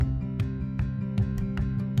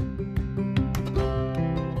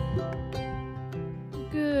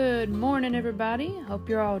morning, everybody. Hope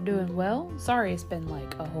you're all doing well. Sorry it's been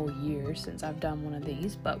like a whole year since I've done one of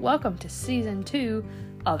these, but welcome to Season 2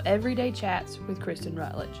 of Everyday Chats with Kristen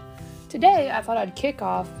Rutledge. Today, I thought I'd kick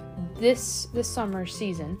off this summer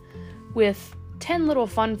season with 10 little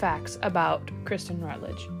fun facts about Kristen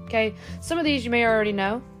Rutledge. Okay, some of these you may already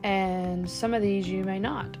know, and some of these you may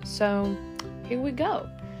not. So, here we go.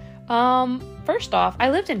 First off, I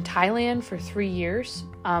lived in Thailand for 3 years.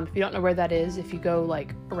 If you don't know where that is, if you go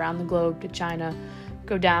like around the globe to China,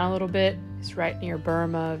 go down a little bit, it's right near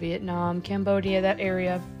Burma, Vietnam, Cambodia, that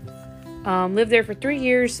area. Lived there for 3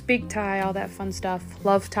 years, speak Thai, all that fun stuff.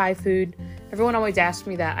 Love Thai food. Everyone always asks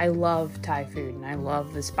me that. I love Thai food, and I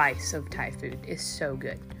love the spice of Thai food. It's so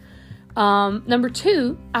good. Number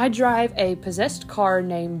 2, I drive a possessed car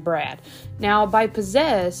named Brad. Now, by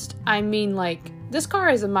possessed, I mean like, this car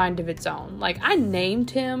has a mind of its own. Like, I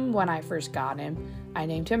named him when I first got him. I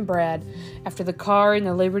named him Brad after the car in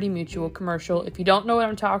the Liberty Mutual commercial. If you don't know what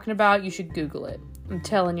I'm talking about, you should Google it. I'm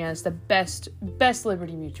telling you, it's the best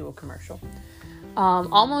Liberty Mutual commercial.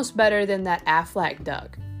 Almost better than that Aflac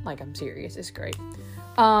Duck. Like, I'm serious, it's great.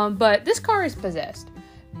 But this car is possessed.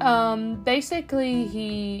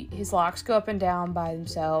 Basically, his locks go up and down by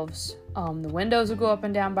themselves. The windows will go up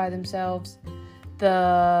and down by themselves.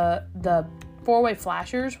 The four-way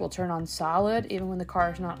flashers will turn on solid even when the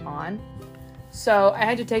car is not on. So I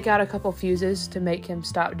had to take out a couple fuses to make him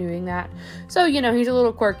stop doing that. So, he's a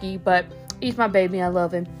little quirky, but he's my baby. I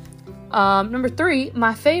love him. Number 3,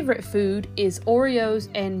 my favorite food is Oreos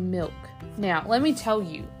and milk. Now, let me tell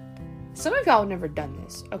you, some of y'all have never done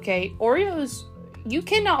this, okay? Oreos, you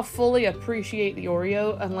cannot fully appreciate the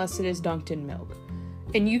Oreo unless it is dunked in milk.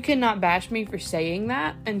 And you cannot bash me for saying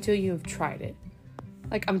that until you have tried it.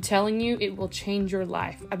 Like, I'm telling you, it will change your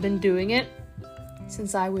life. I've been doing it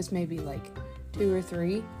since I was maybe like 2 or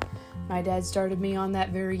 3. My dad started me on that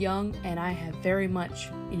very young, and I have very much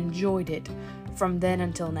enjoyed it from then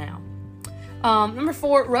until now. Number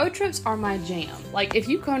 4, road trips are my jam. Like, if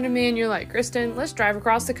you come to me and you're like, Kristen, let's drive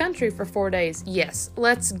across the country for 4 days. Yes,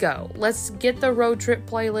 let's go. Let's get the road trip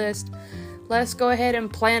playlist. Let's go ahead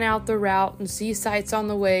and plan out the route and see sights on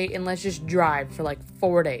the way, and let's just drive for like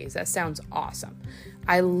 4 days. That sounds awesome.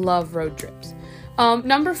 I love road trips.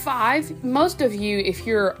 Number 5, most of you, if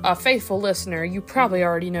you're a faithful listener, you probably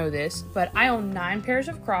already know this, but I own 9 pairs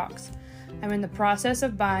of Crocs. I'm in the process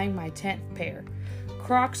of buying my 10th pair.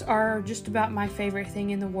 Crocs are just about my favorite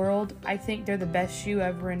thing in the world. I think they're the best shoe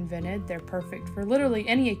ever invented. They're perfect for literally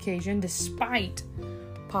any occasion, despite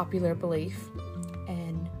popular belief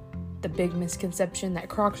and the big misconception that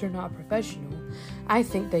Crocs are not professional. I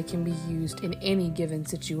think they can be used in any given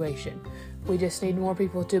situation. We just need more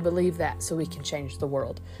people to believe that so we can change the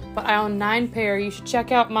world. But I own 9 pair. You should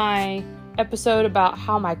check out my episode about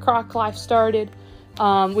how my Croc life started.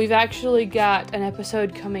 We've actually got an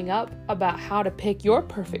episode coming up about how to pick your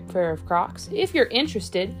perfect pair of Crocs if you're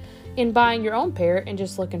interested in buying your own pair and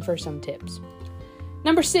just looking for some tips.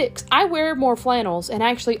 Number 6, I wear more flannels and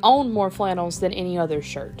actually own more flannels than any other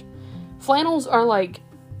shirt. Flannels are like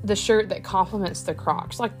the shirt that complements the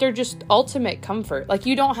Crocs. Like, they're just ultimate comfort. Like,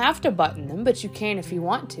 you don't have to button them, but you can if you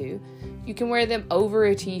want to. You can wear them over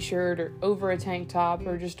a t-shirt or over a tank top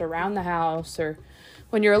or just around the house, or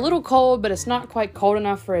when you're a little cold but it's not quite cold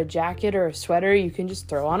enough for a jacket or a sweater, you can just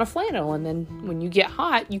throw on a flannel, and then when you get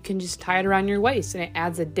hot, you can just tie it around your waist, and it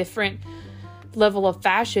adds a different level of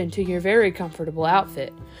fashion to your very comfortable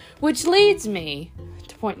outfit. Which leads me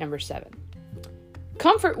to point number 7.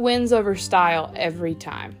 Comfort wins over style every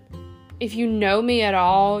time. If you know me at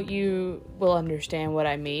all, you will understand what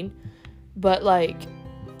I mean. But like,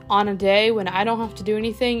 on a day when I don't have to do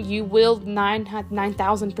anything, you will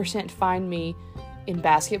 9,000% find me in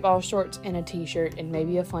basketball shorts and a t-shirt and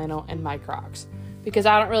maybe a flannel and my Crocs. Because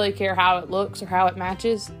I don't really care how it looks or how it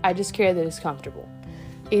matches. I just care that it's comfortable.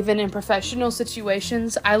 Even in professional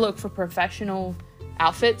situations, I look for professional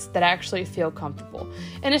outfits that actually feel comfortable.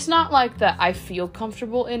 And it's not like that I feel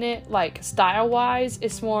comfortable in it, like style-wise.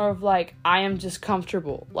 It's more of like, I am just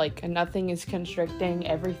comfortable. Like, nothing is constricting.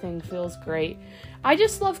 Everything feels great. I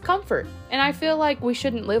just love comfort. And I feel like we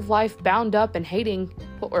shouldn't live life bound up and hating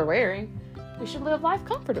what we're wearing. We should live life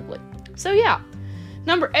comfortably. So yeah.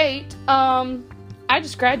 Number 8, I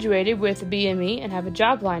just graduated with a BME and have a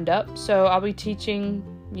job lined up. So I'll be teaching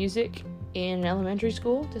music in elementary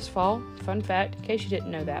school this fall. Fun fact, in case you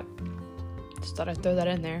didn't know that. Just thought I'd throw that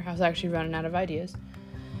in there. I was actually running out of ideas.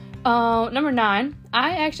 Number 9,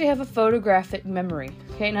 I actually have a photographic memory.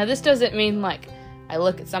 Okay, now this doesn't mean like I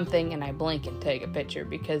look at something and I blink and take a picture,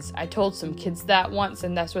 because I told some kids that once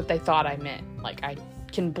and that's what they thought I meant. Like, I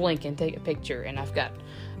can blink and take a picture, and I've got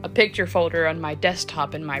a picture folder on my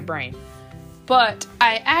desktop in my brain. But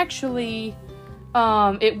I actually,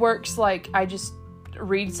 it works like I just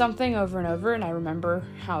read something over and over and I remember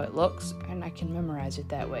how it looks and I can memorize it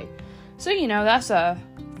that way. So, that's a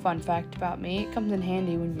fun fact about me. It comes in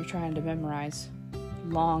handy when you're trying to memorize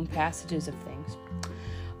long passages of things.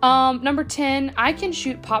 Number 10, I can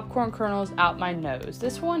shoot popcorn kernels out my nose.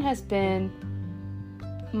 This one has been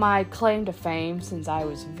my claim to fame since I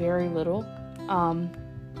was very little.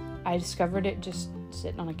 I discovered it just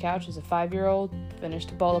sitting on a couch as a 5-year-old,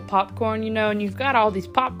 finished a bowl of popcorn, and you've got all these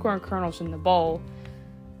popcorn kernels in the bowl.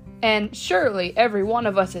 And surely every one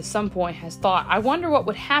of us at some point has thought, I wonder what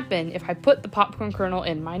would happen if I put the popcorn kernel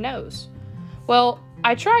in my nose. Well,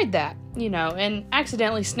 I tried that, and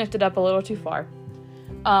accidentally sniffed it up a little too far.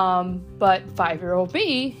 But 5-year-old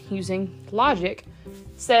me, using logic,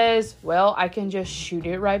 says, well, I can just shoot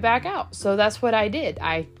it right back out. So that's what I did.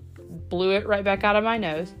 I blew it right back out of my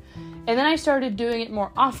nose. And then I started doing it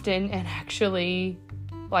more often and actually,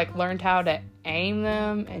 learned how to aim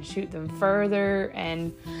them and shoot them further.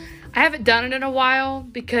 And I haven't done it in a while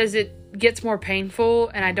because it gets more painful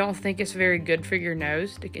and I don't think it's very good for your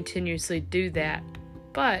nose to continuously do that.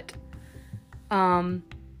 But,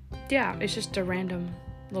 yeah, it's just a random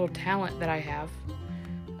little talent that I have.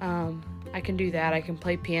 I can do that. I can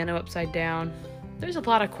play piano upside down. There's a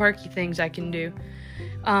lot of quirky things I can do.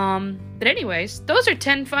 But anyways, those are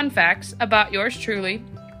 10 fun facts about yours truly.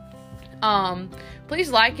 Please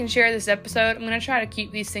like and share this episode. I'm going to try to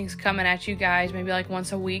keep these things coming at you guys, maybe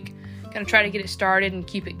once a week. Going to try to get it started and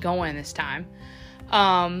keep it going this time.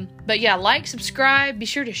 But yeah, subscribe. Be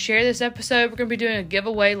sure to share this episode. We're going to be doing a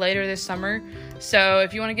giveaway later this summer. So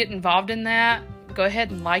if you want to get involved in that, go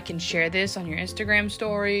ahead and like and share this on your Instagram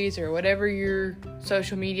stories or whatever your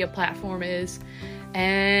social media platform is.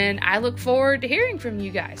 And I look forward to hearing from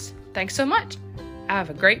you guys. Thanks so much. Have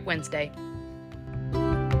a great Wednesday.